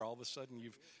of a sudden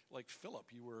you've, like Philip,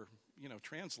 you were,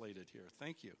 translated here.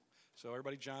 Thank you. So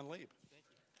everybody, John Leib. Thank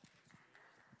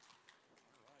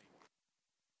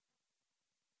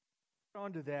you.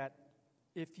 On to that,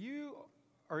 if you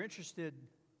are interested,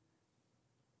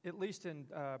 at least in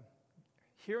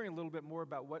hearing a little bit more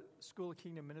about what School of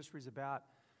Kingdom Ministry is about,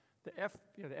 the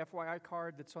FYI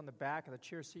card that's on the back of the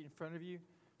chair seat in front of you,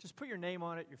 just put your name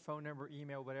on it, your phone number,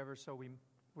 email, whatever. So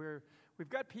we've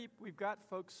got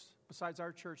folks besides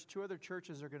our church. 2 other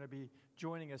churches are going to be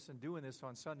joining us and doing this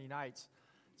on Sunday nights.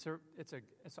 It's an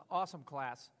awesome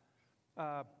class.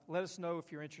 Let us know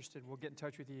if you're interested. We'll get in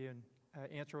touch with you and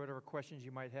answer whatever questions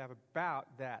you might have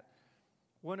about that.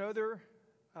 One other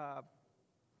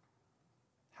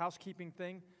housekeeping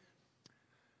thing.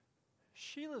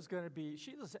 Sheila's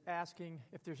asking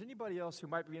if there's anybody else who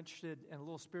might be interested in a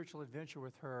little spiritual adventure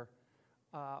with her.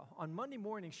 On Monday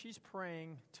morning, she's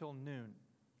praying till noon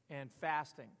and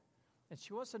fasting. And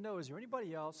she wants to know, is there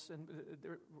anybody else, and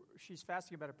she's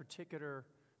fasting about a particular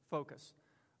focus.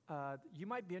 You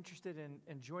might be interested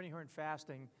in joining her in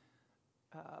fasting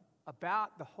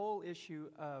about the whole issue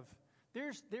of,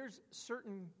 there's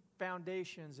certain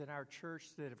foundations in our church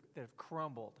that have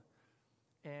crumbled.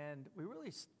 And we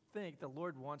really think the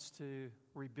Lord wants to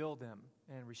rebuild them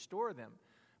and restore them.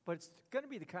 But it's going to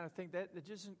be the kind of thing that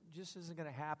just isn't going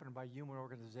to happen by human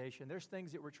organization. There's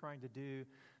things that we're trying to do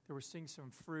that we're seeing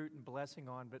some fruit and blessing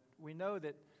on, but we know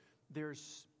that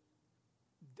there's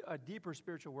a deeper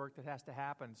spiritual work that has to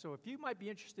happen. So if you might be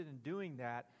interested in doing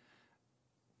that,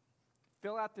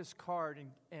 fill out this card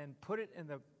and put it in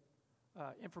the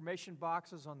information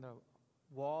boxes on the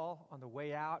wall on the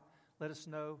way out. Let us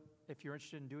know if you're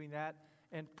interested in doing that.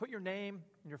 And put your name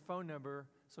and your phone number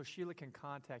so Sheila can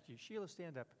contact you. Sheila,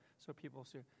 stand up so people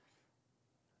see.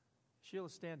 Sheila,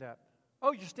 stand up.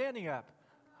 Oh, you're standing up.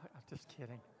 I'm just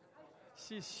kidding.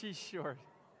 She's short.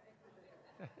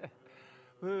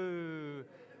 Ooh.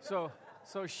 So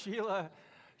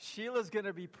Sheila's going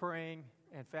to be praying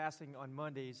and fasting on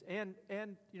Mondays. And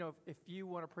if you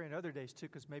want to pray on other days too,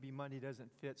 because maybe Monday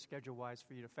doesn't fit schedule-wise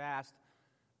for you to fast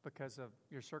because of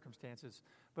your circumstances.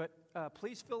 But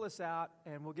please fill this out,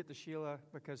 and we'll get to Sheila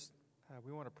because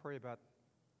we want to pray about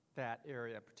that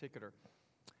area in particular.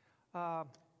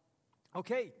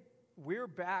 Okay, we're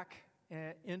back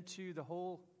into the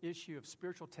whole issue of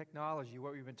spiritual technology,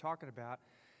 what we've been talking about.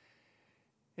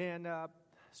 And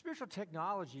spiritual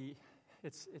technology,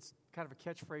 it's kind of a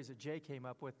catchphrase that Jay came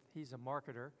up with. He's a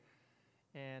marketer.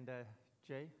 And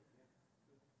Jay,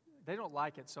 they don't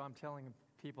like it, so I'm telling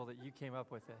people that you came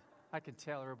up with it. I can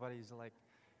tell everybody's like,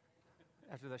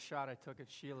 after the shot I took at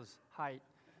Sheila's height,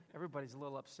 everybody's a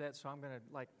little upset, so I'm going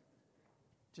to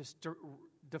just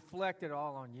deflect it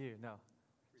all on you. No,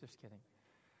 just kidding.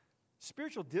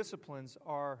 Spiritual disciplines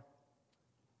are,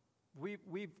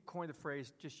 we've coined the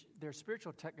phrase, they're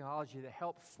spiritual technology that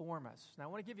help form us. Now I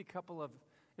want to give you a couple of,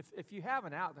 if you have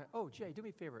an outline, Jay, do me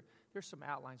a favor. There's some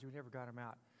outlines, we never got them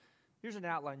out. Here's an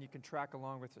outline you can track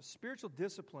along with us. Spiritual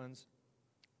disciplines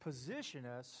position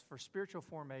us for spiritual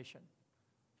formation.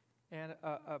 And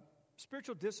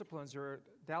spiritual disciplines, or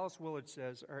Dallas Willard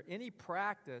says, are any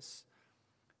practice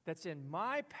that's in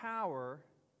my power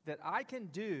that I can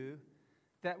do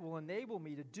that will enable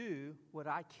me to do what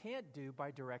I can't do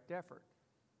by direct effort.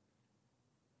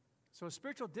 So a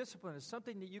spiritual discipline is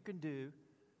something that you can do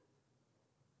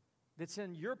that's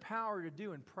in your power to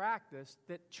do in practice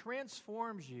that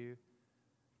transforms you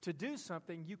to do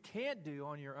something you can't do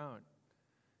on your own.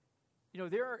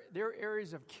 There are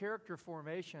areas of character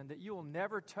formation that you will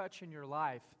never touch in your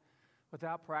life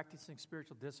without practicing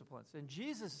spiritual disciplines. And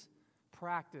Jesus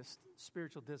practiced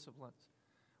spiritual disciplines.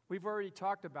 We've already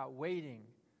talked about waiting,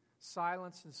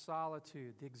 silence and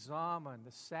solitude, the examen,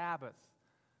 the Sabbath,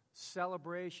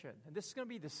 celebration. And this is going to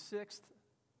be the 6th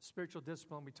spiritual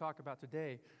discipline we talk about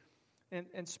today.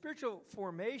 And spiritual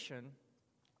formation,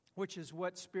 which is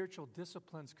what spiritual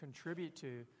disciplines contribute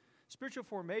to, spiritual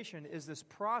formation is this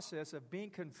process of being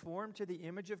conformed to the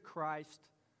image of Christ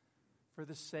for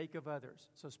the sake of others.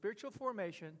 So spiritual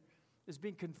formation is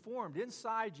being conformed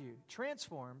inside you,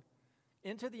 transformed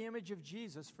into the image of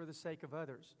Jesus for the sake of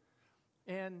others.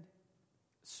 And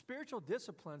spiritual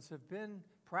disciplines have been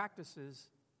practices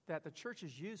that the church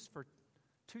has used for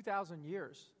 2,000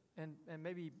 years and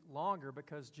maybe longer,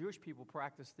 because Jewish people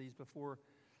practiced these before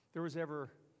there was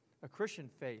ever a Christian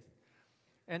faith.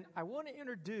 And I want to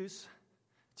introduce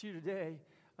to you today,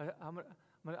 I'm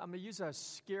going to use a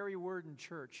scary word in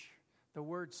church, the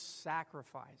word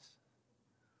sacrifice.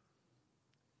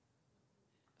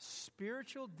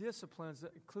 Spiritual disciplines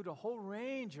that include a whole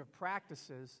range of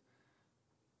practices.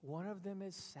 One of them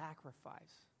is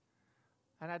sacrifice.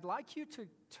 And I'd like you to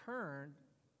turn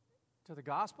to the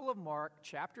Gospel of Mark,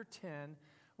 chapter 10.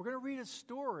 We're going to read a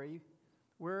story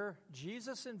where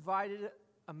Jesus invited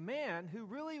a man who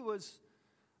really was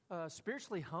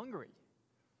spiritually hungry.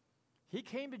 He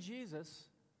came to Jesus,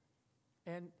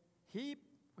 and he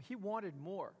wanted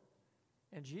more.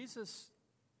 And Jesus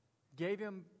gave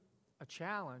him a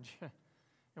challenge.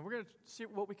 And we're going to see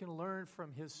what we can learn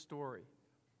from his story.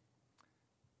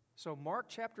 So Mark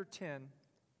chapter 10,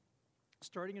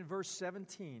 starting in verse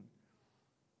 17.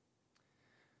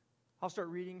 I'll start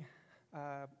reading.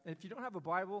 If you don't have a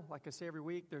Bible, like I say every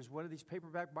week, there's one of these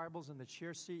paperback Bibles in the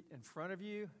chair seat in front of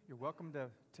you. You're welcome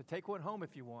to take one home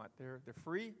if you want. They're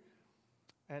free.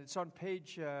 And it's on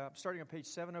starting on page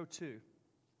 702.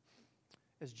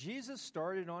 As Jesus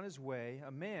started on his way,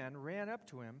 a man ran up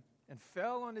to him and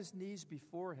fell on his knees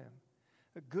before him.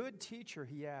 "A good teacher,"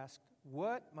 he asked,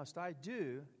 "what must I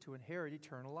do to inherit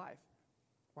eternal life?"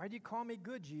 "Why do you call me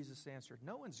good?" Jesus answered.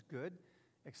 "No one's good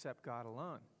except God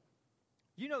alone.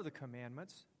 You know the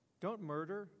commandments. Don't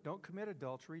murder, don't commit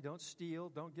adultery, don't steal,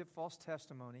 don't give false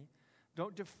testimony,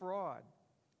 don't defraud,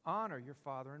 honor your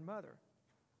father and mother."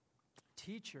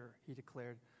 "Teacher," he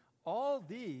declared, "all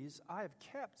these I have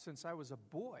kept since I was a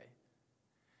boy."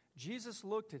 Jesus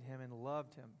looked at him and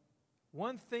loved him.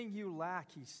 "One thing you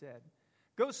lack," he said.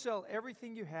 "Go sell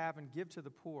everything you have and give to the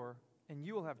poor, and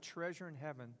you will have treasure in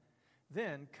heaven.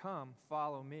 Then come,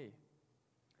 follow me."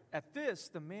 At this,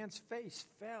 the man's face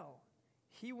fell.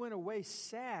 He went away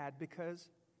sad because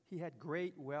he had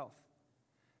great wealth.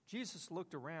 Jesus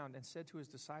looked around and said to his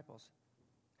disciples,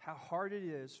 "How hard it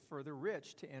is for the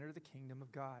rich to enter the kingdom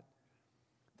of God."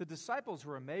 The disciples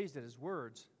were amazed at his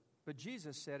words, but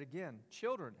Jesus said again,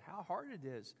 "Children, how hard it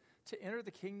is to enter the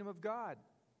kingdom of God.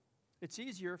 It's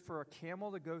easier for a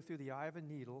camel to go through the eye of a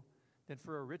needle than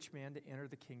for a rich man to enter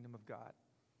the kingdom of God."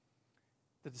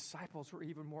 The disciples were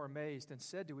even more amazed and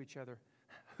said to each other,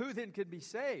 "Who then could be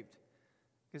saved?"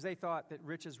 Because they thought that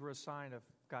riches were a sign of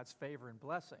God's favor and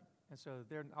blessing. And so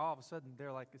all of a sudden,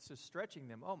 they're like, it's just stretching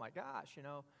them. Oh my gosh,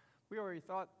 we already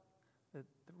thought that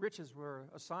the riches were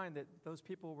a sign that those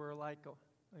people were like,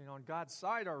 on God's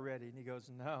side already. And he goes,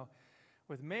 "No,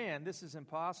 with man this is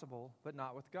impossible, but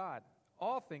not with God.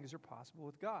 All things are possible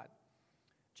with God."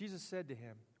 Jesus said to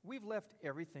him, "We've left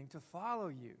everything to follow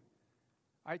you."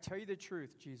 "I tell you the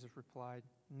truth," Jesus replied.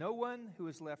 "No one who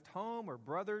has left home or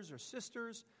brothers or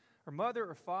sisters or mother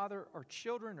or father or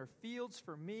children or fields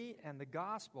for me and the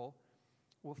gospel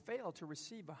will fail to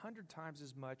receive 100 times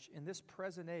as much in this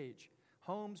present age,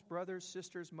 homes, brothers,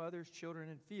 sisters, mothers, children,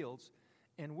 and fields,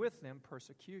 and with them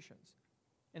persecutions,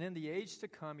 and in the age to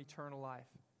come eternal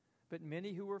life. But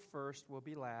many who were first will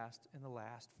be last, and the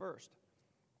last first."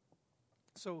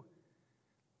 So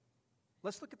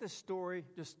let's look at this story,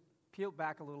 just peel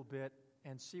back a little bit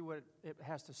and see what it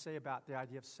has to say about the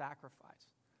idea of sacrifice.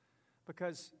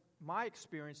 Because my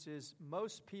experience is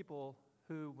most people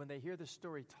who, when they hear this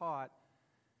story taught,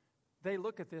 they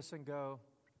look at this and go,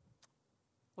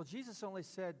 well, Jesus only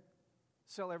said,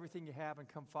 sell everything you have and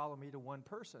come follow me to one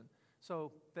person.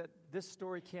 So that this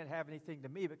story can't have anything to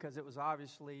me because it was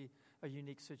obviously a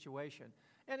unique situation.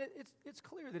 And it's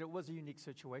clear that it was a unique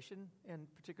situation in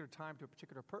a particular time to a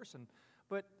particular person.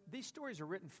 But these stories are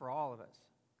written for all of us.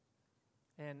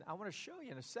 And I want to show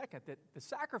you in a second that the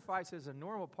sacrifice is a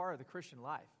normal part of the Christian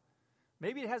life.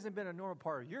 Maybe it hasn't been a normal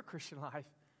part of your Christian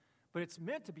life, but it's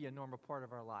meant to be a normal part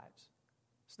of our lives.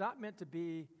 It's not meant to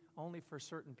be only for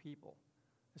certain people,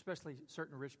 especially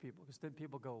certain rich people, because then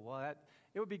people go, well,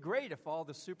 it would be great if all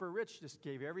the super rich just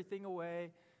gave everything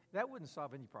away. That wouldn't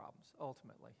solve any problems,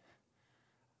 ultimately.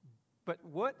 But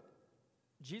what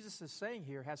Jesus is saying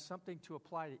here has something to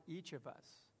apply to each of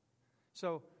us.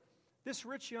 So this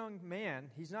rich young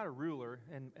man, he's not a ruler,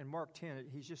 and in Mark 10,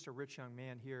 he's just a rich young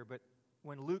man here, but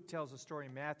when Luke tells the story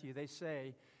in Matthew, they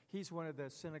say he's one of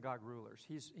the synagogue rulers.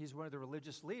 He's one of the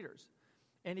religious leaders.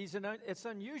 And it's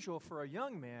unusual for a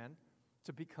young man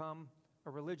to become a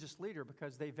religious leader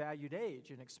because they valued age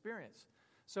and experience.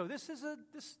 So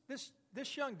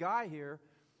this young guy here,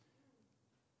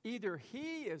 either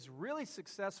he is really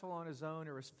successful on his own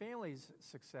or his family's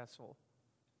successful.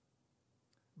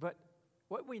 But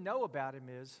what we know about him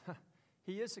is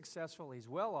he is successful, he's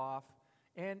well off,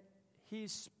 and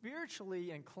he's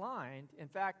spiritually inclined. In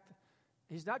fact,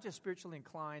 he's not just spiritually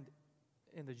inclined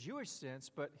in the Jewish sense,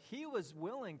 but he was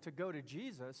willing to go to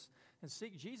Jesus and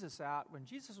seek Jesus out when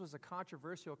Jesus was a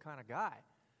controversial kind of guy.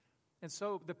 And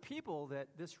so the people that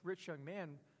this rich young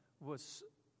man was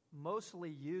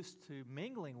mostly used to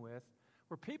mingling with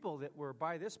were people that were,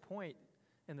 by this point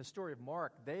in the story of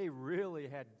Mark, they really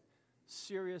had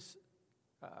serious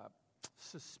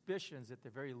suspicions at the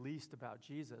very least about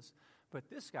Jesus. But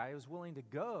this guy was willing to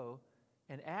go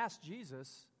and ask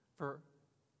Jesus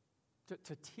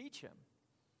to teach him,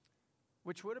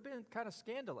 which would have been kind of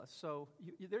scandalous. So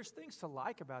there's things to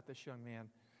like about this young man.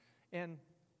 And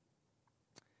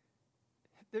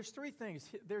there's three things.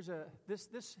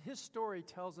 His story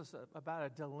tells us about a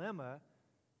dilemma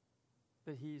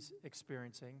that he's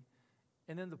experiencing,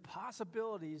 and then the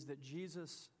possibilities that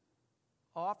Jesus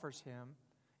offers him,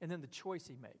 and then the choice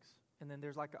he makes. And then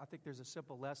I think there's a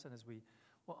simple lesson as we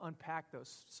will unpack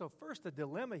those. So first, the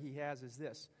dilemma he has is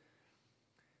this.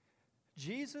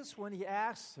 Jesus, when he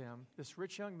asks him, this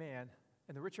rich young man,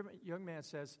 and the rich young man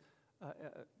says,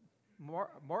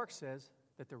 Mark says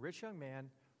that the rich young man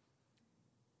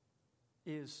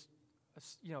is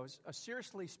a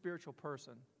seriously spiritual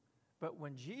person. But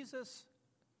when Jesus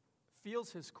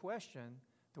feels his question,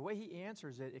 the way he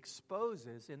answers it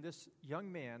exposes in this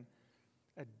young man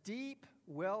a deep,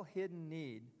 well-hidden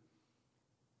need.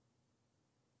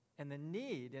 And the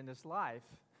need in his life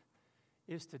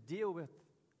is to deal with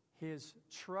his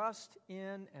trust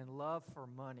in and love for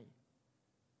money.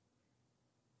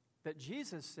 That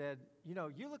Jesus said,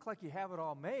 you look like you have it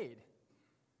all made,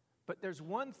 but there's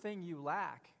one thing you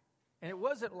lack. And it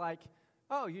wasn't like,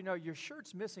 your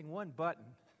shirt's missing one button,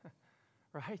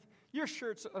 right? Your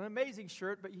shirt's an amazing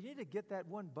shirt, but you need to get that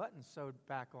one button sewed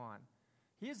back on.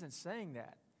 He isn't saying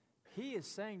that. He is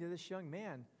saying to this young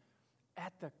man,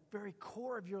 at the very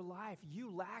core of your life, you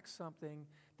lack something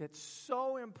that's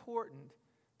so important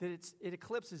that it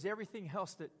eclipses everything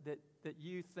else that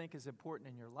you think is important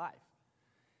in your life.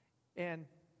 And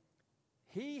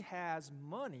he has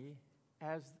money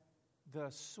as the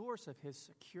source of his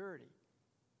security.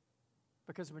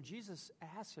 Because when Jesus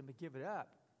asked him to give it up,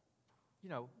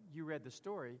 you read the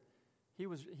story, he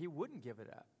wouldn't give it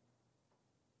up.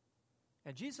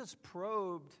 And Jesus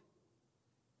probed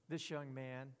this young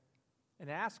man and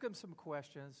asked him some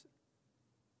questions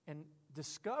and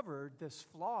discovered this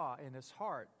flaw in his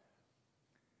heart.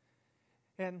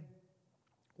 And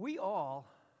we all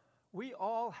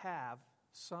have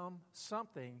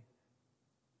something,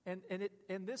 and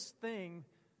this thing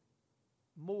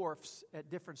morphs at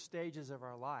different stages of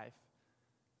our life.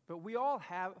 But we all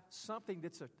have something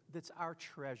that's our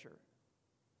treasure.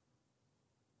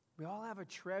 We all have a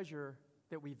treasure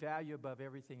that we value above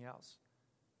everything else.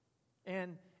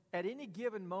 And at any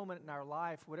given moment in our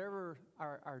life, whatever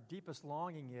our deepest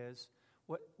longing is,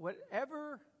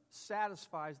 whatever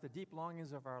satisfies the deep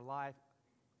longings of our life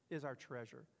is our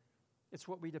treasure. It's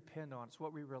what we depend on. It's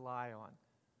what we rely on.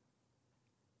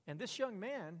 And this young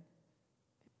man,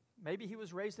 maybe he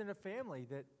was raised in a family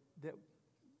that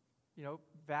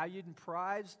valued and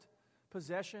prized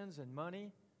possessions and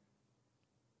money,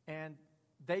 and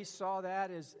they saw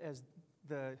that as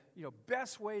the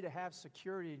best way to have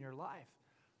security in your life.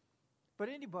 But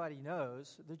anybody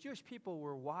knows the Jewish people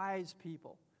were wise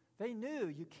people. They knew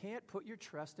you can't put your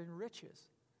trust in riches.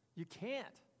 You can't.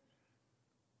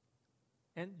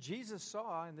 And Jesus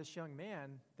saw in this young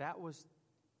man that was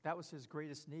his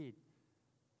greatest need,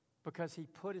 because he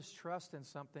put his trust in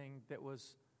something that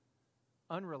was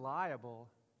unreliable.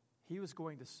 He was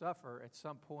going to suffer at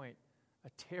some point a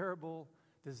terrible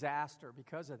disaster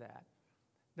because of that.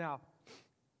 Now,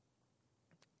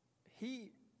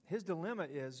 his dilemma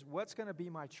is, what's going to be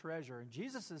my treasure? And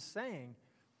Jesus is saying,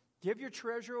 give your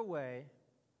treasure away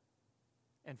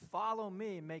and follow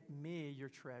me, make me your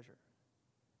treasure.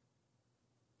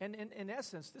 And in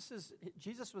essence,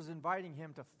 Jesus was inviting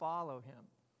him to follow him.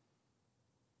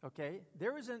 Okay?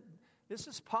 This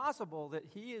is possible that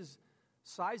he is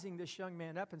sizing this young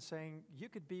man up and saying, you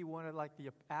could be one of the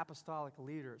apostolic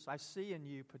leaders. I see in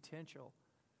you potential.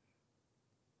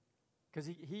 Because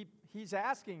he's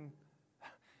asking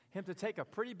him to take a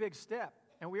pretty big step.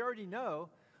 And we already know,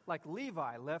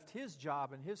 Levi left his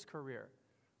job and his career.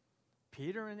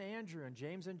 Peter and Andrew and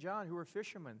James and John, who were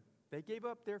fishermen, they gave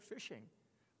up their fishing.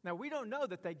 Now, we don't know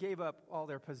that they gave up all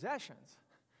their possessions.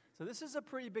 So this is a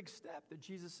pretty big step that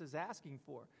Jesus is asking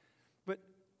for. But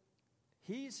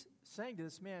he's saying to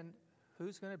this man,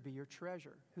 who's going to be your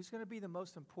treasure? Who's going to be the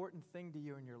most important thing to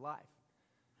you in your life?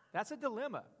 That's a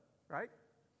dilemma, right?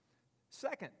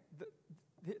 Second,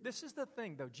 this is the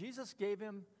thing, though. Jesus gave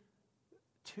him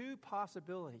two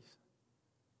possibilities.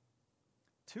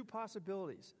 Two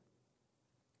possibilities.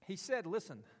 He said,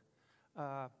 listen,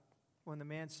 when the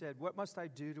man said, what must I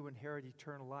do to inherit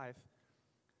eternal life?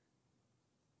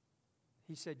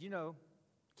 He said,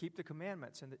 keep the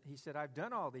commandments. And he said, I've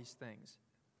done all these things.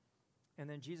 And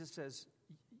then Jesus says,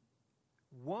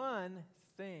 one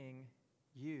thing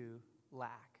you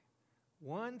lack.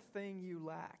 One thing you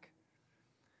lack.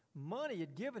 Money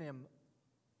had given him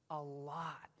a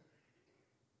lot.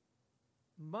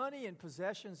 Money and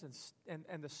possessions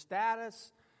and the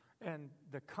status and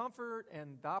the comfort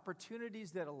and the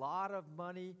opportunities that a lot of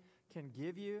money can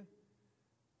give you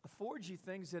affords you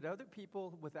things that other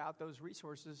people without those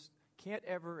resources can't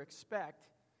ever expect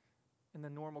in the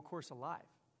normal course of life.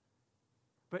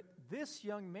 But this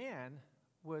young man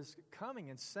was coming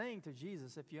and saying to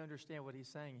Jesus, if you understand what he's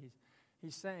saying,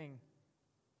 he's saying,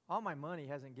 all my money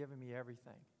hasn't given me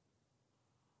everything.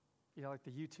 You know, like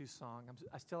the U2 song,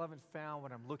 I still haven't found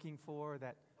what I'm looking for,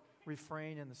 that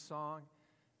refrain in the song.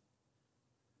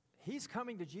 He's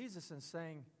coming to Jesus and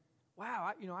saying,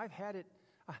 wow, I've had it.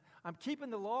 I'm keeping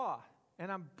the law,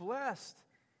 and I'm blessed,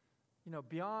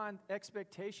 beyond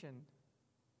expectation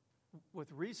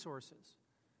with resources.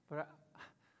 But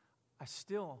I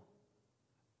still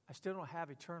don't have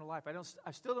eternal life.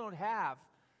 I still don't have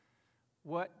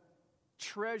what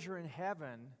treasure in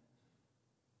heaven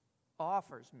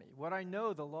offers me. What I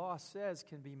know the law says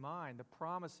can be mine, the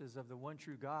promises of the one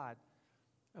true God,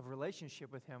 of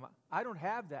relationship with him. I don't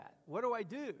have that. What do I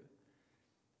do?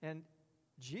 And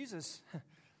Jesus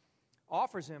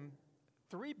offers him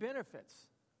 3 benefits.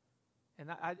 And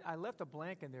I left a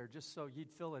blank in there just so you'd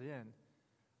fill it in.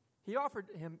 He offered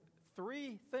him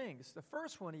 3 things. The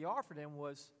first one he offered him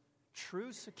was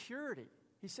true security.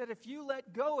 He said, if you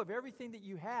let go of everything that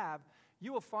you have,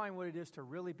 you will find what it is to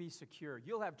really be secure.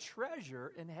 You'll have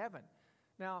treasure in heaven.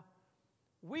 Now,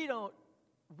 we don't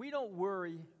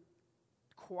worry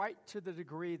quite to the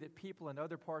degree that people in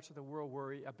other parts of the world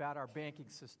worry about our banking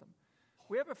system.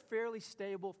 We have a fairly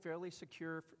stable, fairly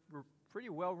secure, pretty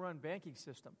well-run banking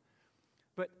system.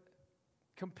 But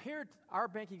compared our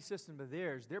banking system to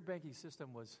theirs, their banking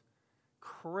system was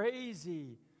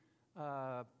crazy,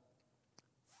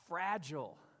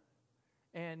 fragile.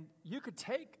 And you could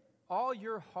take all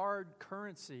your hard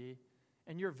currency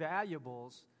and your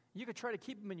valuables, you could try to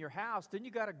keep them in your house, then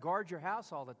you got to guard your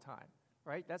house all the time,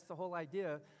 right? That's the whole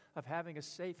idea of having a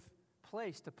safe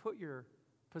place to put your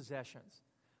possessions.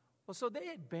 Well, so they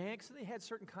had banks, and they had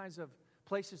certain kinds of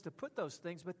places to put those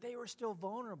things, but they were still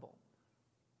vulnerable.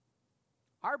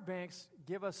 Our banks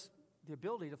give us the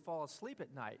ability to fall asleep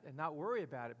at night and not worry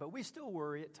about it, but we still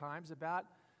worry at times about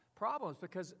problems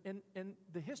because in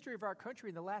the history of our country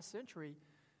in the last century,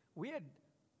 we had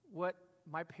what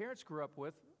my parents grew up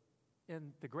with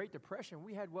in the Great Depression.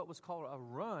 We had what was called a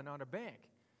run on a bank,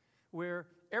 where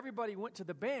everybody went to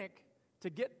the bank to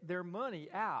get their money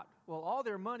out. Well, all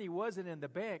their money wasn't in the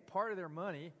bank. Part of their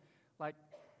money, like,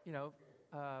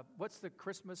 what's the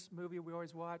Christmas movie we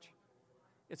always watch?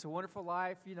 It's a Wonderful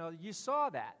Life. You saw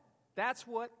that. That's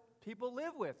what people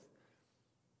live with.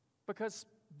 Because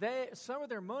some of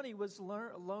their money was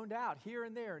loaned out here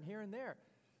and there and here and there,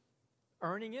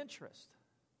 earning interest.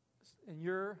 And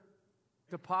your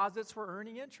deposits were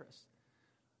earning interest.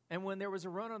 And when there was a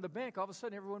run on the bank, all of a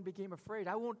sudden everyone became afraid.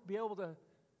 I won't be able to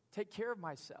take care of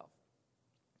myself.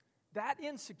 That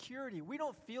insecurity, we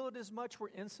don't feel it as much. We're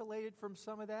insulated from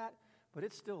some of that, but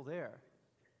it's still there.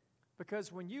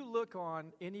 Because when you look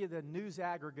on any of the news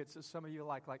aggregates that some of you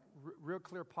like Real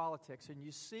Clear Politics, and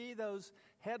you see those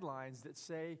headlines that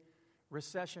say,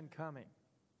 recession coming,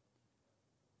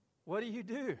 what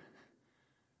do?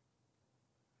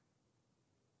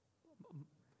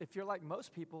 If you're like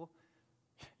most people,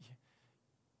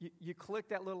 you click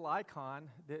that little icon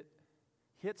that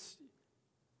hits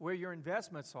where your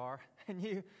investments are,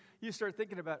 and you start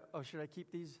thinking about, should I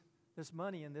keep this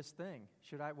money in this thing?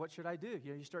 What should I do?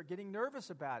 You start getting nervous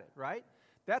about it, right?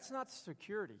 That's not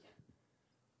security.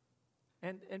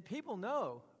 And people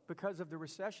know, because of the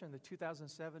recession, the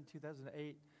 2007,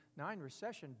 2008, 9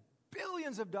 recession,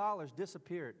 billions of dollars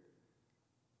disappeared.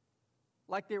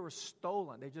 Like they were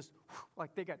stolen. They just,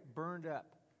 like they got burned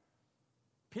up.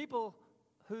 People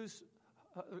whose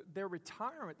their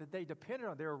retirement that they depended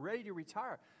on, they were ready to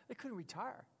retire. They couldn't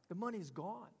retire. The money's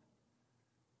gone.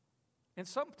 And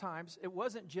sometimes it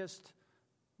wasn't just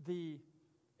the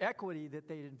equity that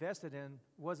they'd invested in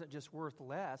wasn't just worth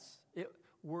less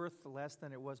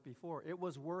than it was before. It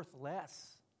was worth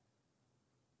less.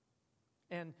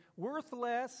 And worth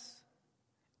less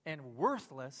and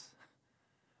worthless,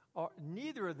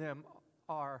 neither of them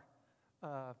are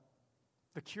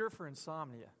the cure for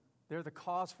insomnia. They're the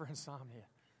cause for insomnia,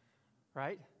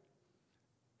 right?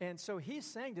 And so he's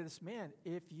saying to this man,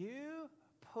 if you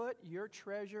put your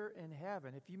treasure in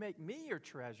heaven, if you make me your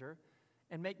treasure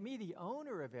and make me the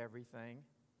owner of everything,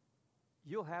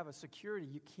 you'll have a security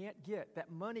you can't get. That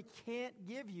money can't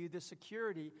give you the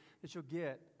security that you'll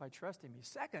get by trusting me.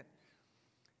 Second,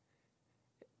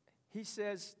 he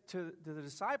says to the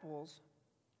disciples,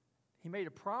 He made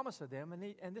a promise of them,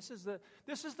 and this is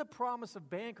the promise of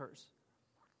bankers.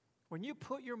 When you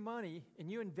put your money and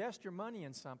you invest your money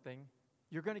in something,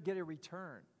 you're going to get a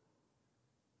return.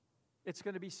 It's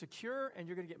going to be secure, and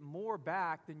you're going to get more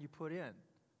back than you put in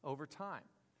over time.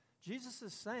 Jesus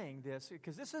is saying this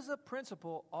because this is a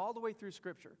principle all the way through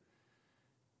Scripture.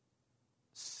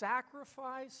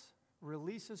 Sacrifice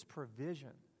releases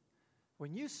provision.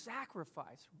 When you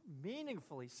sacrifice,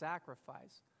 meaningfully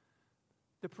sacrifice,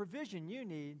 the provision you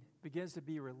need begins to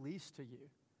be released to you.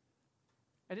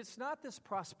 And it's not this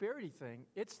prosperity thing.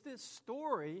 It's this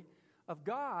story of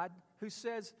God who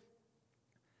says,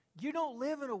 you don't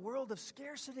live in a world of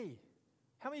scarcity.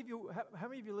 How many of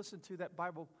you listen to that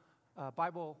Bible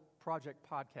Project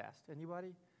podcast?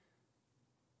 Anybody?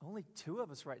 Only 2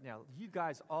 of us right now. You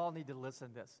guys all need to listen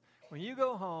to this. When you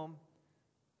go home,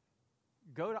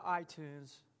 go to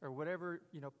iTunes or whatever,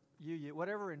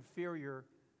 whatever inferior,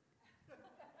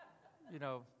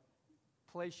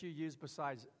 place you use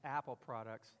besides Apple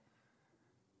products.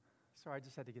 Sorry, I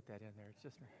just had to get that in there. It's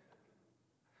just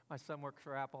my son works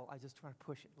for Apple. I just try to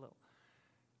push it a little.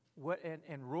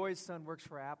 And Roy's son works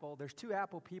for Apple. There's 2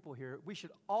 Apple people here. We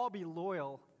should all be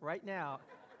loyal right now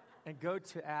and go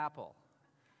to Apple.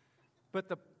 But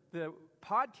the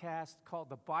podcast called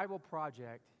The Bible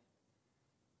Project,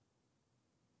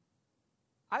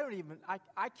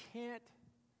 I can't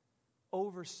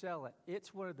oversell it.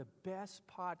 It's one of the best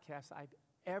podcasts I've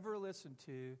ever listened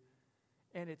to,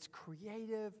 and it's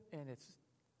creative, and it's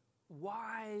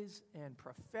wise and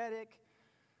prophetic,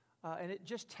 and it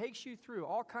just takes you through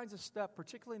all kinds of stuff,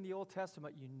 particularly in the Old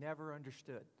Testament, you never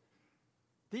understood.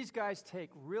 These guys take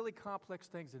really complex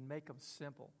things and make them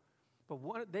simple.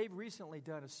 But they've recently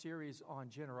done a series on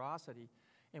generosity,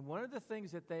 and one of the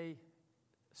things that they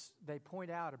point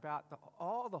out about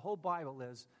the whole Bible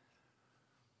is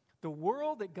the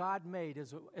world that God made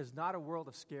is not a world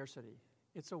of scarcity.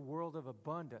 It's a world of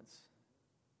abundance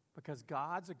because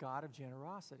God's a God of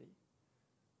generosity.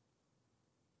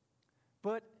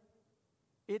 But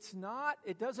it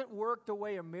doesn't work the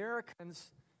way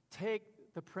Americans take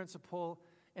the principle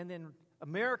and then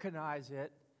Americanize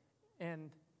it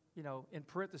and, in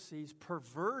parentheses,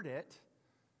 pervert it.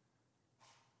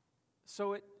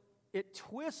 So it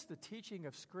twists the teaching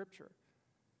of Scripture.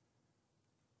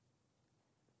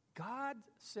 God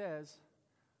says,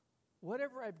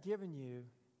 whatever I've given you,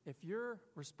 if you're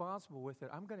responsible with it,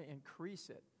 I'm going to increase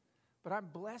it. But I'm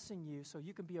blessing you so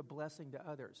you can be a blessing to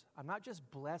others. I'm not just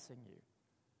blessing you.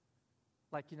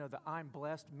 Like, the I'm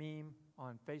blessed meme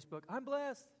on Facebook. I'm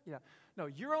blessed. No,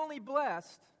 you're only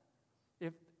blessed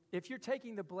if you're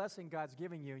taking the blessing God's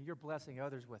giving you and you're blessing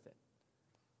others with it.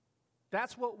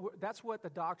 That's what the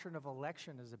doctrine of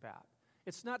election is about.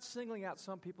 It's not singling out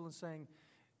some people and saying,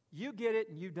 you get it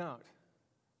and you don't.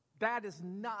 That is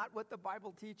not what the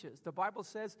Bible teaches. The Bible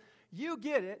says, you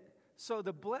get it, so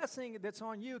the blessing that's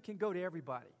on you can go to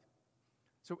everybody.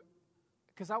 So,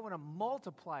 because I want to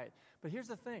multiply it. But here's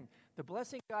the thing. The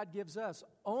blessing God gives us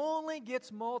only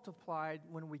gets multiplied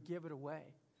when we give it away.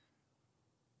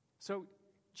 So,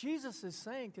 Jesus is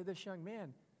saying to this young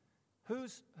man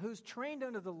who's trained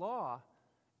under the law,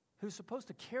 who's supposed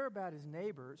to care about his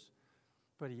neighbors,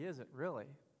 but he isn't really.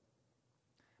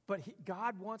 But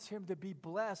God wants him to be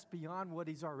blessed beyond what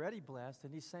he's already blessed.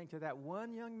 And he's saying to that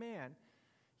one young man,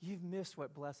 you've missed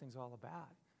what blessing's all about.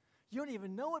 You don't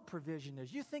even know what provision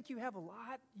is. You think you have a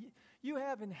lot. You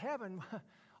have in heaven,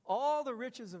 all the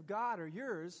riches of God are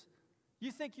yours.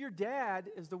 You think your dad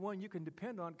is the one you can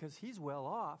depend on because he's well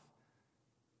off.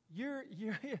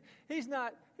 He's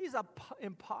a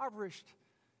impoverished,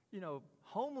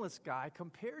 homeless guy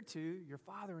compared to your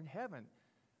Father in heaven.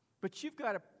 But you've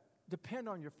got to depend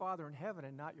on your Father in heaven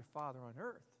and not your Father on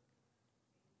earth.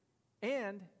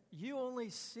 And you only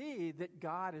see that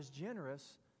God is generous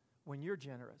when you're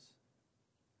generous.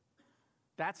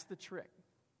 That's the trick.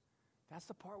 That's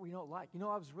the part we don't like. I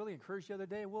was really encouraged the other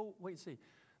day. Well, wait and see.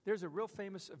 There's a real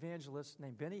famous evangelist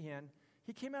named Benny Hinn.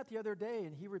 He came out the other day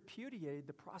and he repudiated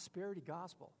the prosperity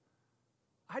gospel.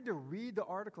 I had to read the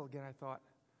article again. I thought,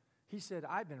 he said,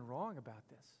 I've been wrong about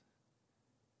this.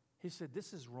 He said,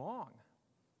 this is wrong.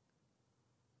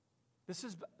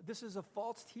 This is a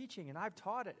false teaching, and I've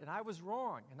taught it, and I was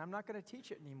wrong, and I'm not going to teach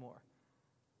it anymore.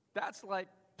 That's like,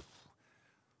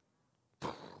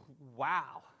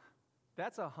 wow.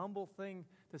 That's a humble thing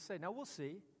to say. Now, we'll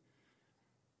see.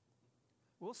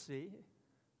 We'll see.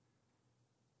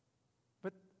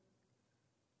 But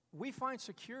we find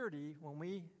security when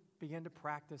we begin to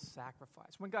practice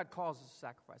sacrifice. When God calls us to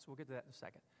sacrifice. We'll get to that in a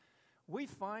second. We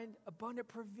find abundant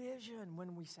provision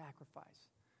when we sacrifice.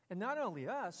 And not only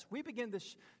us, we begin to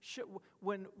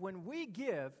when we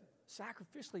give,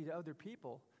 sacrificially to other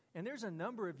people, and there's a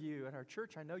number of you in our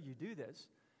church, I know you do this,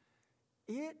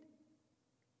 it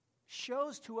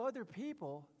shows to other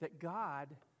people that God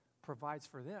provides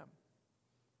for them.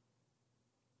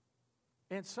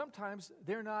 And sometimes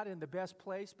they're not in the best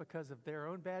place because of their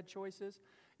own bad choices.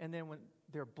 And then when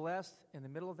they're blessed in the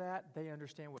middle of that, they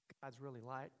understand what God's really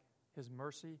like, His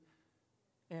mercy.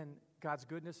 And God's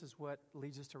goodness is what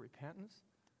leads us to repentance.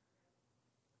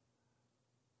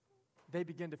 They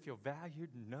begin to feel valued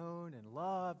and known and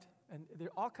loved. And there,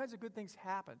 all kinds of good things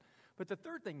happen. But the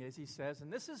third thing is, he says,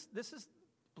 and this is,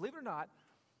 believe it or not,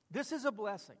 this is a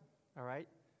blessing, all right?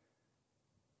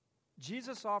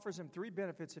 Jesus offers him 3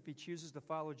 benefits if he chooses to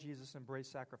follow Jesus and embrace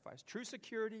sacrifice: true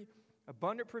security,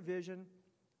 abundant provision,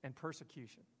 and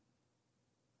persecution.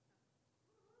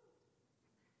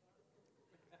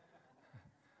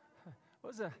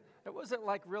 It wasn't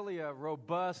like really a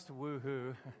robust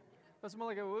woohoo. It was more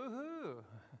like a woohoo.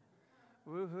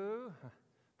 Woohoo.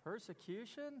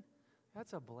 Persecution?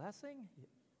 That's a blessing?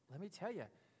 Let me tell you,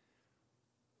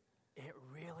 it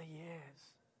really is.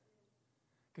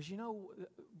 Because you know,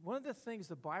 one of the things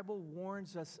the Bible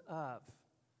warns us of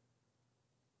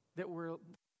that we're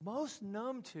most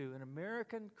numb to in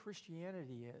American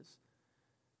Christianity is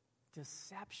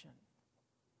deception.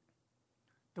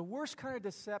 The worst kind of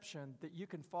deception that you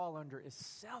can fall under is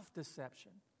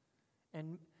self-deception.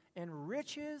 And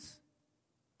riches,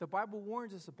 the Bible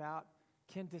warns us about,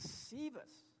 can deceive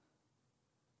us.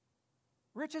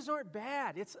 Riches aren't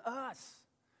bad, it's us.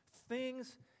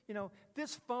 Things, you know,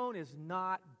 this phone is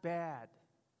not bad.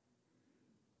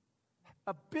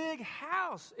 A big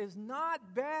house is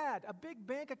not bad. A big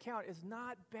bank account is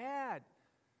not bad.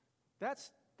 That's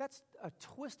a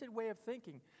twisted way of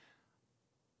thinking.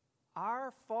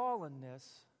 Our fallenness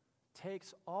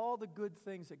takes all the good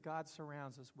things that God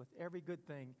surrounds us with, every good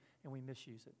thing, and we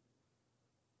misuse it.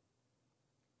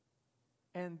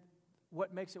 And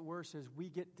what makes it worse is we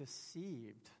get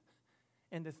deceived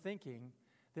into thinking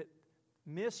that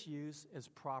misuse is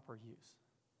proper use.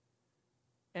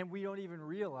 And we don't even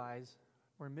realize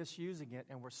we're misusing it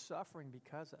and we're suffering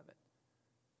because of it.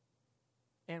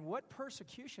 And what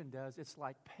persecution does, it's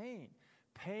like pain.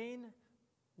 Pain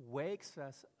wakes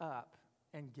us up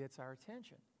and gets our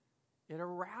attention. It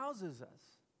arouses us.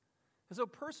 And so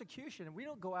persecution, and we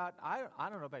don't go out, I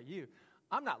don't know about you,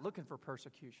 I'm not looking for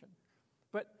persecution.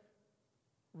 But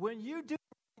when you do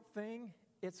the right thing,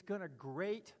 it's going to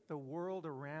grate the world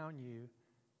around you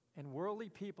and worldly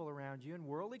people around you and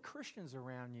worldly Christians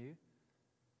around you.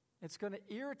 It's going to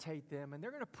irritate them, and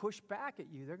they're going to push back at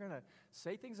you. They're going to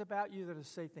say things about you. They're going to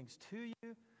say things to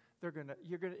you. You're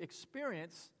going to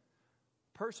experience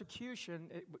persecution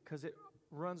because it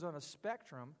runs on a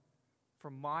spectrum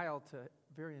from mild to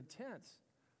very intense.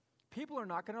 People are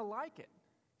not going to like it.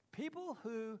 People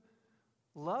who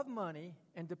love money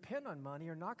and depend on money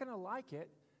are not going to like it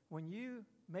when you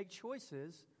make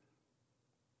choices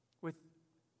with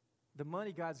the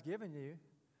money God's given you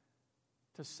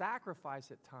to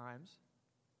sacrifice at times.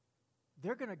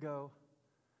 They're going to go,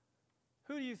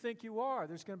 "Who do you think you are?"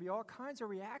 There's going to be all kinds of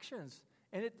reactions.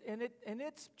 And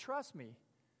it's, trust me,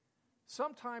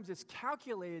 sometimes it's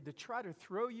calculated to try to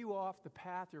throw you off the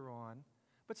path you're on,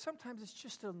 but sometimes it's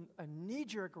just a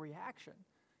knee-jerk reaction.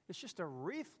 It's just a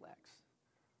reflex.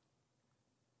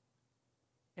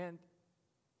 And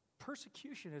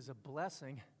persecution is a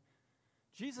blessing.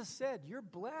 Jesus said, you're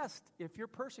blessed if you're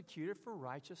persecuted for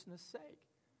righteousness' sake.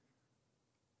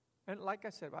 And like I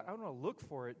said, I don't want to look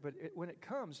for it, but when it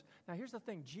comes, now here's the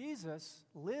thing. Jesus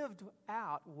lived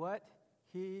out what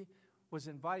he was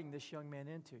inviting this young man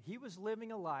into. He was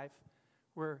living a life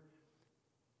where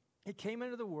he came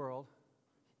into the world,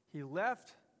 he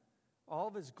left all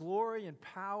of his glory and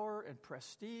power and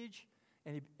prestige,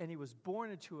 and he was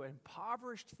born into an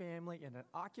impoverished family in an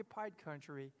occupied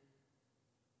country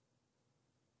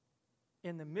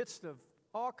in the midst of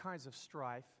all kinds of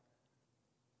strife,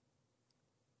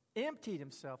 emptied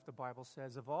himself, the Bible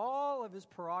says, of all of his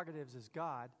prerogatives as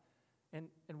God, and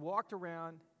walked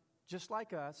around just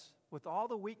like us with all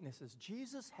the weaknesses.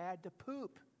 Jesus had to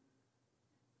poop.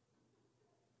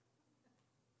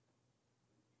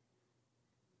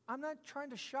 I'm not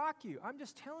trying to shock you. I'm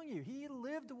just telling you, he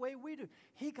lived the way we do.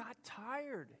 He got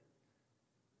tired.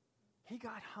 He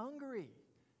got hungry.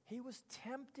 He was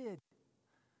tempted.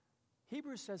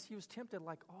 Hebrews says he was tempted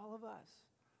like all of us.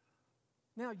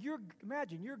 Now,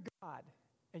 imagine you're God,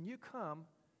 and you come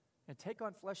and take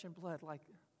on flesh and blood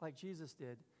like Jesus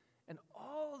did, and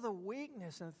all the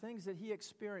weakness and things that he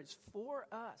experienced for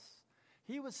us,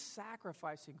 he was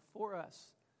sacrificing for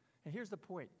us. And here's the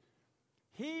point.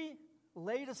 He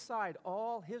laid aside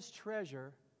all his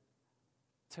treasure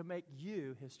to make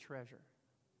you his treasure.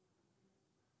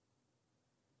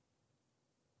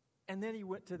 And then he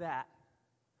went to that.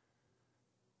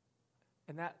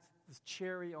 And that's the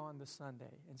cherry on the sundae,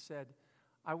 and said,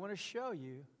 I want to show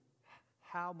you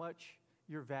how much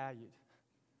you're valued.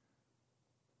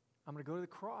 I'm going to go to the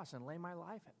cross and lay my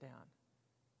life down.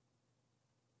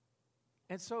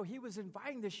 And so he was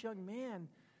inviting this young man.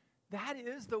 That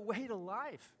is the way to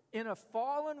life. In a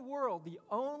fallen world, the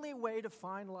only way to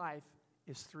find life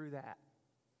is through that.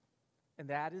 And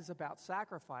that is about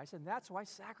sacrifice. And that's why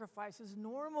sacrifice is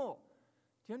normal.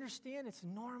 Do you understand? It's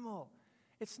normal.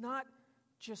 It's not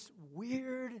just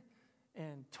weird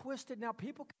and twisted. Now,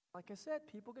 people, like I said,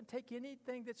 people can take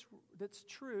anything that's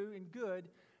true and good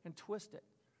and twist it.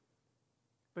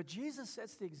 But Jesus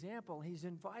sets the example. He's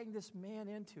inviting this man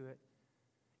into it.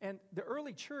 And the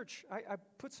early church, I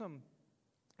put some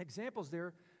examples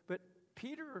there, but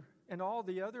Peter and all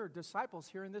the other disciples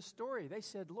here in this story, they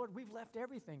said, Lord, we've left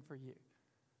everything for you.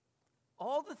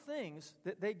 All the things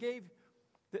that they gave,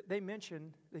 that they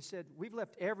mentioned, they said, we've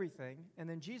left everything. And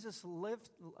then Jesus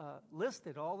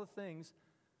listed all the things,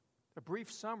 a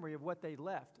brief summary of what they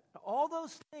left. All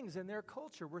those things in their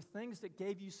culture were things that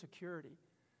gave you security.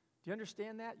 Do you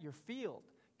understand that? Your field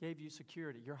gave you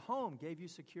security. Your home gave you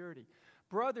security.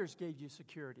 Brothers gave you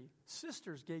security.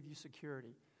 Sisters gave you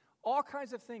security. All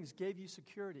kinds of things gave you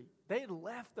security. They had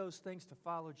left those things to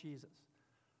follow Jesus.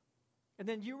 And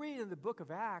then you read in the book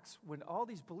of Acts, when all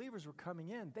these believers were coming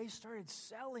in, they started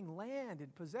selling land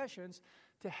and possessions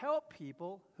to help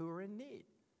people who were in need.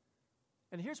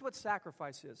 And here's what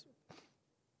sacrifice is.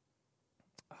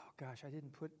 Oh, gosh, I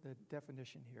didn't put the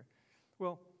definition here.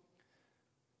 Well,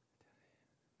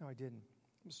 no, I didn't.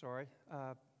 I'm sorry.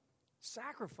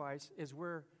 Sacrifice is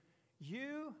where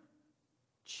you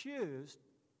choose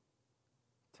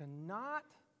to not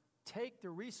take the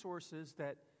resources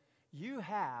that you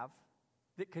have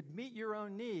that could meet your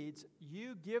own needs,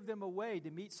 you give them away to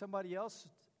meet somebody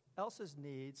else's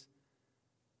needs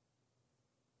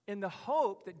in the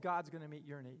hope that God's going to meet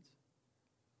your needs.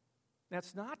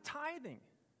 That's not tithing.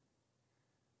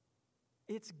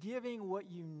 It's giving what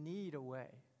you need away.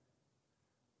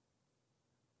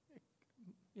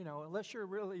 You know, unless you're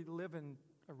really living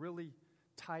a really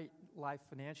tight life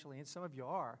financially, and some of you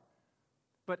are.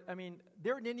 But, I mean,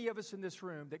 there aren't any of us in this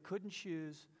room that couldn't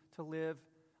choose to live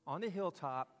on the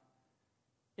hilltop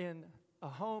in a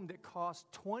home that costs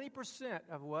 20%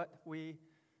 of what we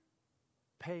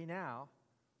pay now.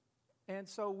 And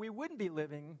so we wouldn't be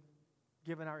living,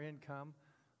 given our income,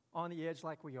 on the edge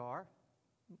like we are.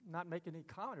 Not making any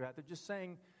comment about it. Just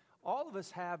saying all of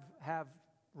us have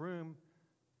room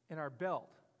in our belt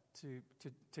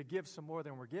to give some more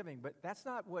than we're giving. But that's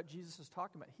not what Jesus is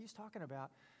talking about. He's talking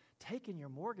about taking your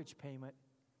mortgage payment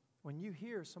when you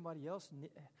hear somebody else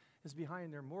is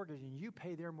behind their mortgage and you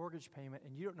pay their mortgage payment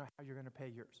and you don't know how you're going to pay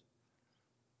yours.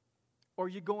 Or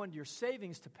you go into your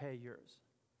savings to pay yours.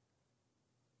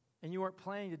 And you weren't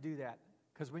planning to do that.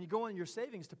 Because when you go into your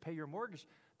savings to pay your mortgage,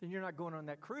 then you're not going on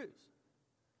that cruise.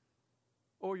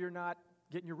 Or you're not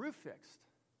getting your roof fixed.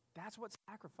 That's what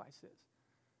sacrifice is.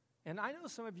 And I know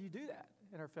some of you do that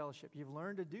in our fellowship. You've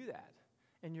learned to do that,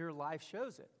 and your life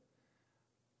shows it.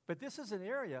 But this is an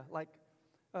area like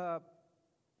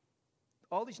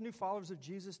all these new followers of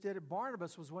Jesus did.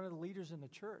 Barnabas was one of the leaders in the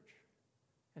church.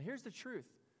 And here's the truth.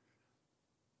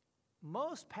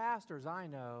 Most pastors I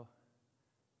know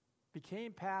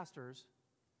became pastors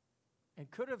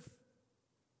and could have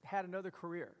had another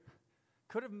career,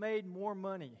 could have made more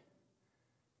money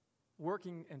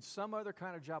working in some other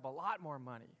kind of job, a lot more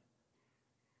money.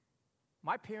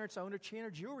 My parents owned a chain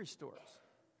of jewelry stores.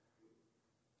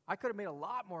 I could have made a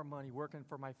lot more money working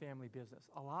for my family business,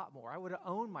 a lot more. I would have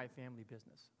owned my family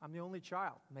business. I'm the only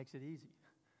child. Makes it easy,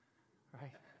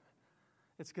 right?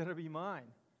 It's going to be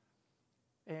mine.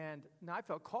 And now I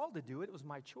felt called to do it. It was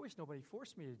my choice. Nobody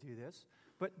forced me to do this.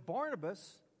 But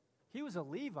Barnabas, he was a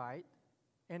Levite.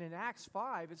 And in Acts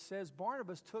 5, it says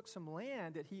Barnabas took some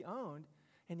land that he owned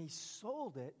and he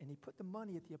sold it and he put the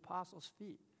money at the apostles'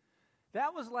 feet.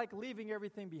 That was like leaving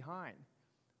everything behind.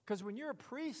 Because when you're a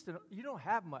priest, you don't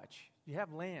have much. You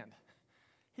have land.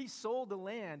 He sold the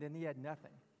land and he had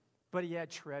nothing. But he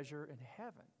had treasure in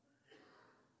heaven.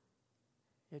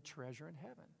 He had treasure in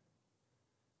heaven.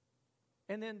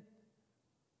 And then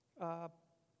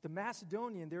the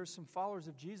Macedonian, there are some followers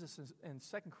of Jesus in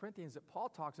 2 Corinthians that Paul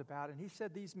talks about. And he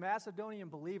said these Macedonian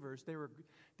believers, they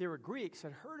were Greeks,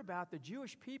 had heard about the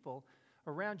Jewish people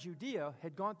around Judea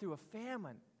had gone through a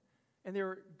famine. And they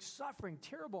were suffering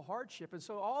terrible hardship. And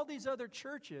so all these other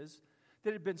churches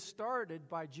that had been started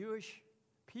by Jewish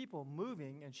people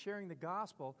moving and sharing the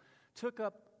gospel took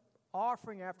up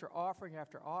offering after offering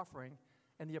after offering,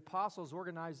 and the apostles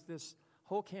organized this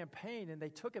whole campaign, and they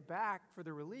took it back for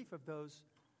the relief of those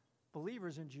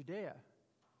believers in Judea.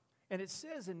 And it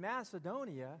says in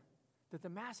Macedonia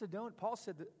that Paul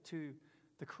said to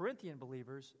the Corinthian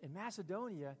believers, in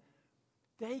Macedonia,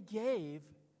 they gave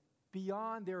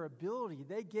beyond their ability.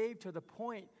 They gave to the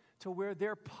point to where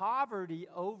their poverty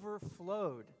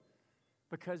overflowed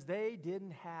because they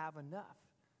didn't have enough.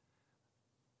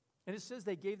 And it says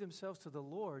they gave themselves to the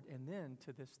Lord and then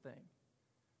to this thing.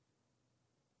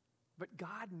 But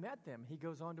God met them. He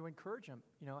goes on to encourage them.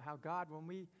 You know, how God, when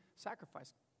we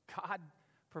sacrifice, God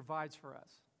provides for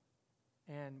us.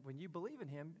 And when you believe in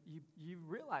Him, you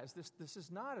realize this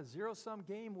is not a zero-sum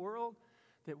game world,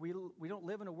 that we don't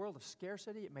live in a world of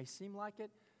scarcity. It may seem like it,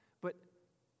 but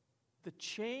the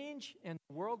change in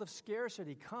the world of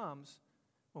scarcity comes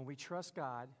when we trust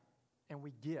God and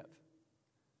we give.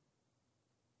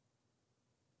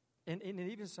 And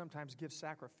even sometimes give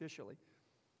sacrificially.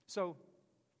 So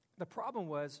the problem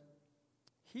was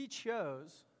he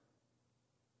chose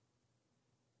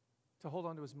to hold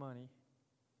on to his money.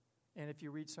 And if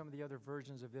you read some of the other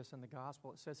versions of this in the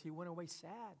gospel, it says he went away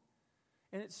sad.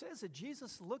 And it says that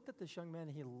Jesus looked at this young man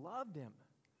and he loved him.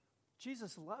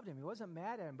 Jesus loved him. He wasn't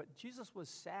mad at him, but Jesus was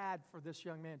sad for this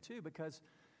young man too, because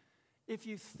if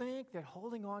you think that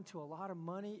holding on to a lot of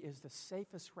money is the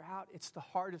safest route, it's the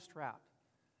hardest route.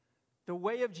 The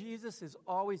way of Jesus is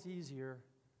always easier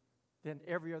than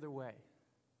every other way.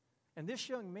 And this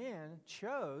young man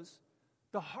chose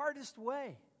the hardest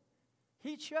way.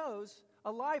 He chose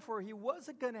a life where he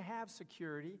wasn't going to have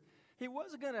security. He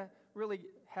wasn't going to really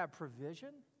have provision.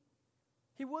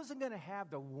 He wasn't going to have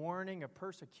the warning of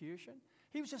persecution.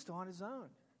 He was just on his own.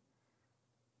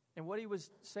 And what he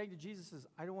was saying to Jesus is,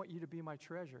 I don't want you to be my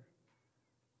treasure.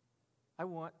 I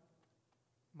want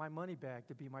my money bag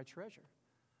to be my treasure.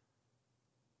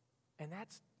 And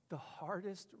that's the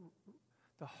hardest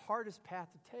path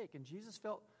to take. And Jesus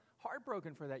felt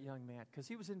heartbroken for that young man because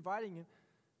he was inviting him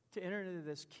to enter into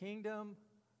this kingdom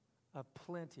of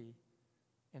plenty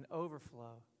and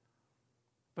overflow.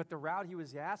 But the route he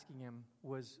was asking him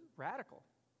was radical.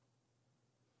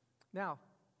 Now,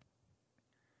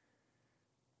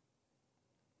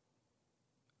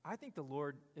 I think the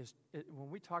Lord when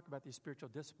we talk about these spiritual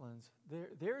disciplines,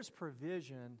 there's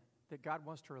provision that God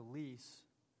wants to release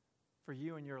for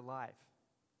you in your life.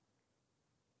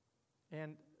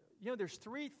 And, you know, there's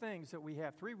three things that we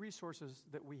have, three resources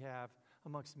that we have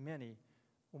amongst many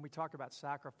when we talk about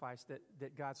sacrifice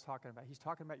that God's talking about. He's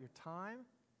talking about your time,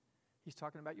 He's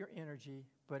talking about your energy,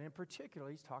 but in particular,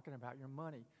 He's talking about your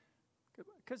money.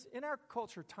 Because in our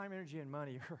culture, time, energy, and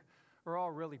money are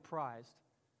all really prized.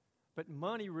 But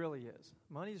money really is.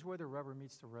 Money is where the rubber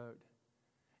meets the road.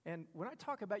 And when I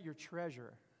talk about your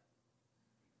treasure,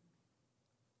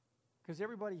 because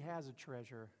everybody has a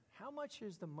treasure, how much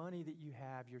is the money that you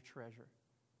have your treasure?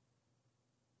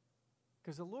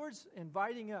 Because the Lord's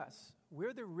inviting us.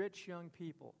 We're the rich young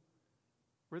people.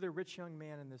 We're the rich young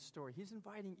man in this story. He's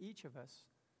inviting each of us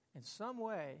in some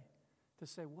way to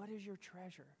say, what is your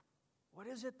treasure? What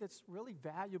is it that's really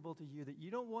valuable to you that you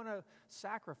don't want to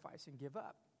sacrifice and give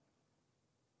up?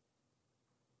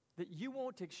 That you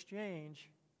won't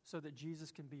exchange so that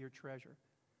Jesus can be your treasure.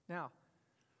 Now,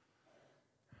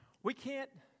 we can't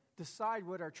decide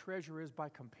what our treasure is by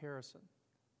comparison.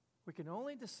 We can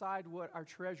only decide what our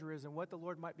treasure is and what the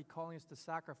Lord might be calling us to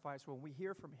sacrifice when we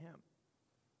hear from Him.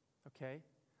 Okay?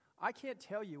 I can't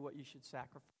tell you what you should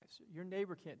sacrifice. Your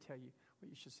neighbor can't tell you what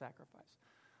you should sacrifice.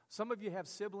 Some of you have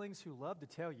siblings who love to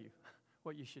tell you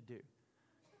what you should do.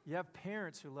 You have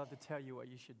parents who love to tell you what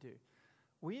you should do.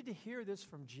 We need to hear this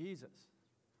from Jesus.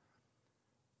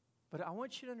 But I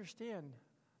want you to understand,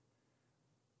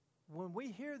 when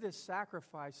we hear this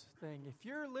sacrifice thing, if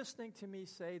you're listening to me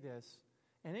say this,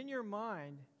 and in your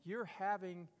mind, you're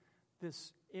having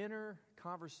this inner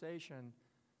conversation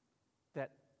that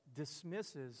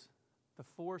dismisses the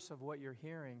force of what you're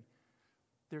hearing,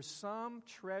 there's some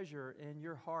treasure in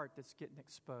your heart that's getting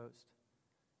exposed.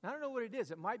 Now, I don't know what it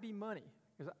is. It might be money.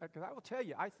 Because I will tell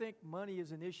you, I think money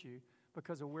is an issue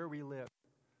because of where we live.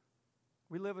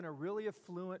 We live in a really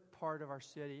affluent part of our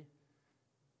city,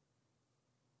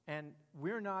 and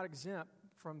we're not exempt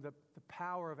from the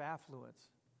power of affluence.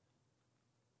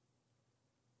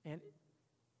 And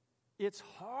it's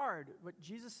hard what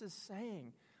Jesus is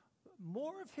saying.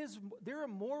 There are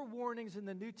more warnings in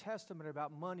the New Testament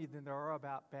about money than there are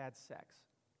about bad sex.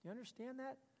 You understand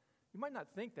that? You might not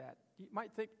think that. You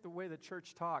might think the way the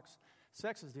church talks,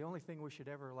 sex is the only thing we should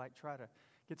ever try to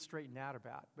get straightened out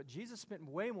about. But Jesus spent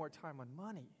way more time on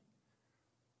money.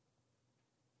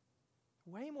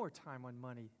 way more time on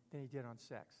money than he did on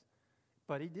sex.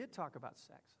 But he did talk about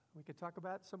sex. We could talk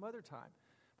about it some other time.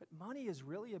 But money is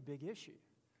really a big issue.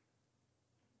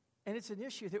 And it's an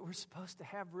issue that we're supposed to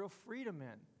have real freedom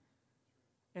in.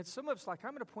 And some of us, like,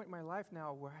 I'm at a point in my life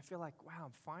now where I feel like, wow,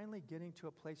 I'm finally getting to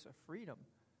a place of freedom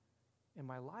in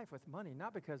my life with money.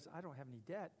 Not because I don't have any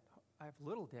debt. I have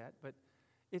little debt. But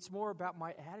it's more about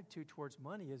my attitude towards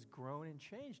money has grown and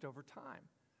changed over time.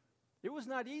 It was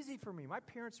not easy for me. My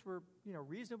parents were,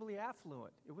 reasonably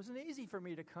affluent. It wasn't easy for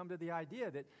me to come to the idea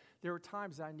that there were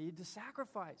times I needed to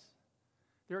sacrifice.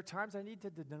 There are times I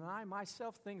needed to deny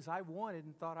myself things I wanted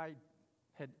and thought I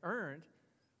had earned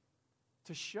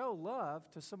to show love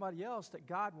to somebody else that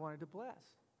God wanted to bless.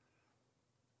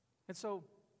 And so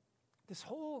this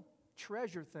whole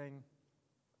treasure thing,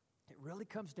 it really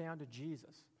comes down to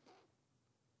Jesus.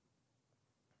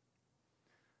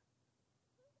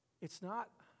 It's not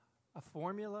a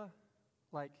formula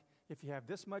like if you have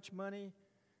this much money,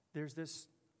 there's this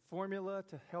formula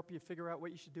to help you figure out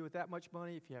what you should do with that much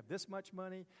money. If you have this much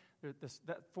money,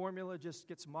 that formula just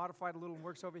gets modified a little and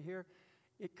works over here.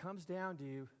 It comes down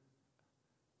to,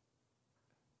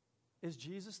 is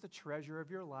Jesus the treasure of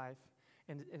your life?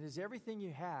 And is everything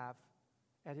you have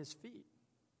at his feet?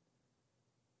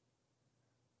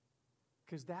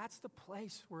 Because that's the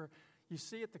place where you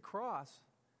see at the cross,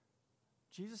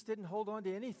 Jesus didn't hold on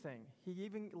to anything. He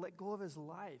even let go of his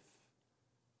life.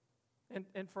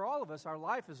 And for all of us, our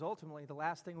life is ultimately the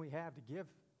last thing we have to give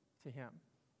to him.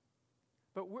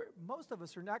 But most of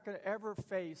us are not going to ever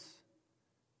face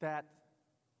that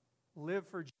live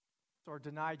for Jesus or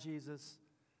deny Jesus.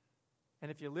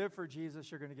 And if you live for Jesus,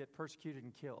 you're going to get persecuted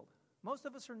and killed. Most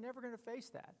of us are never going to face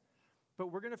that.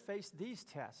 But we're going to face these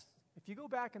tests. If you go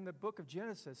back in the book of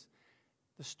Genesis,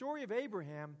 the story of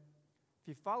Abraham, if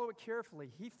you follow it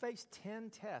carefully, he faced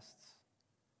 10 tests.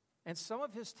 And some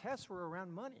of his tests were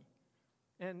around money.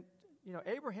 And,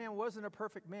 Abraham wasn't a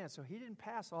perfect man, so he didn't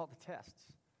pass all the tests.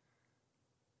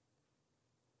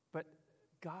 But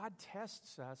God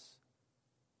tests us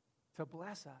to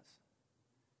bless us.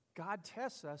 God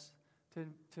tests us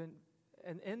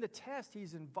and in the test,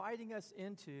 he's inviting us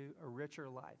into a richer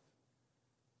life.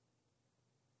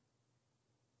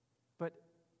 But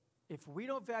if we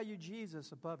don't value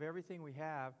Jesus above everything we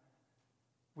have,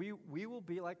 we will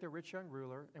be like the rich young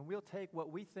ruler, and we'll take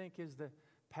what we think is the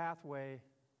pathway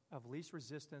of least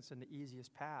resistance and the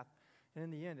easiest path. And in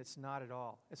the end, it's not at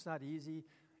all. It's not easy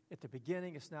at the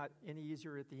beginning. It's not any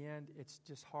easier at the end. It's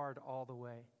just hard all the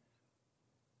way.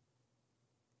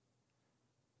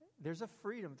 There's a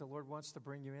freedom the Lord wants to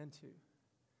bring you into.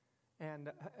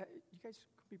 And you guys,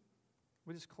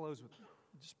 we'll just close with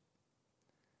just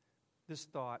this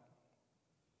thought.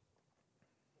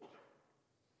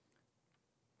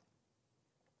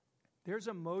 There's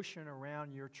emotion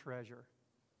around your treasure.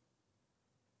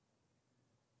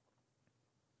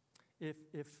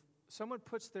 If someone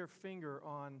puts their finger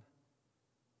on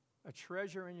a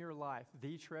treasure in your life,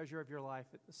 the treasure of your life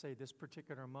at, say, this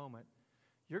particular moment,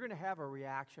 you're going to have a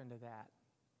reaction to that.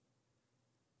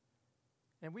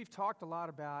 And we've talked a lot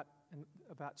about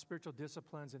spiritual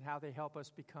disciplines and how they help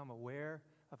us become aware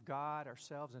of God,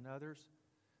 ourselves, and others.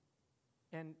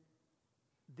 And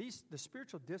the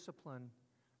spiritual discipline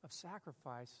of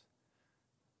sacrifice,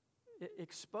 it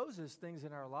exposes things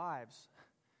in our lives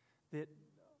that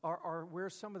are where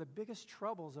some of the biggest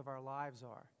troubles of our lives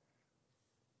are.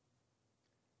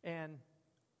 And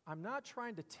I'm not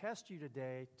trying to test you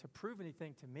today to prove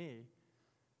anything to me,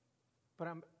 but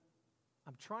I'm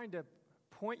trying to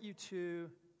point you to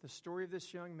the story of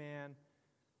this young man,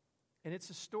 and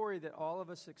it's a story that all of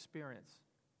us experience.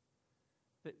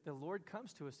 That the Lord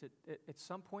comes to us at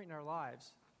some point in our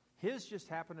lives. His just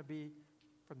happened to be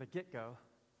from the get-go.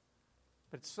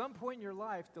 But at some point in your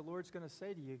life, the Lord's going to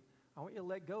say to you, I want you to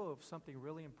let go of something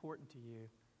really important to you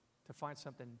to find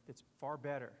something that's far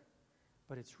better.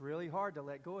 But it's really hard to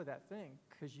let go of that thing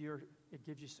because it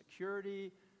gives you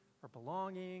security or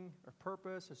belonging or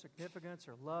purpose or significance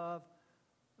or love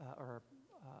or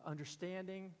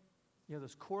understanding.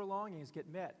 Those core longings get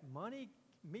met. Money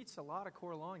meets a lot of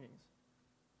core longings.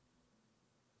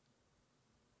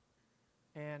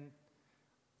 And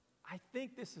I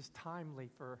think this is timely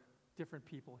for different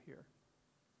people here.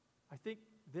 I think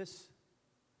this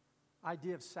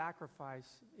idea of sacrifice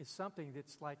is something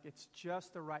that's like it's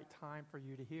just the right time for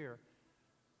you to hear.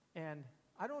 And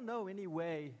I don't know any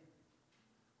way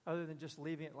other than just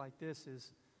leaving it like this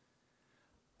is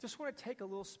just want to take a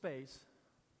little space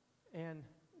and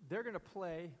they're going to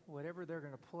play whatever they're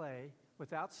going to play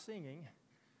without singing,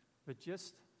 but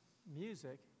just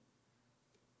music.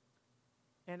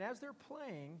 And as they're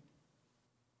playing,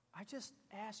 I just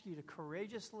ask you to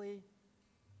courageously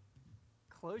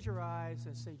close your eyes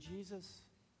and say, Jesus,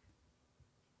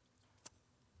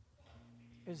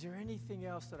 is there anything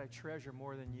else that I treasure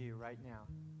more than you right now?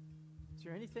 Is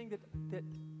there anything that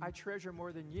I treasure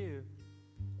more than you?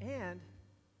 And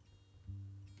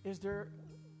is there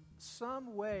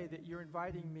some way that you're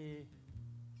inviting me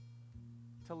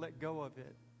to let go of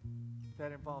it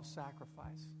that involves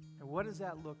sacrifice? And what does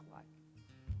that look like?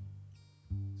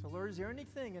 So, Lord, is there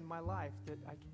anything in my life that I can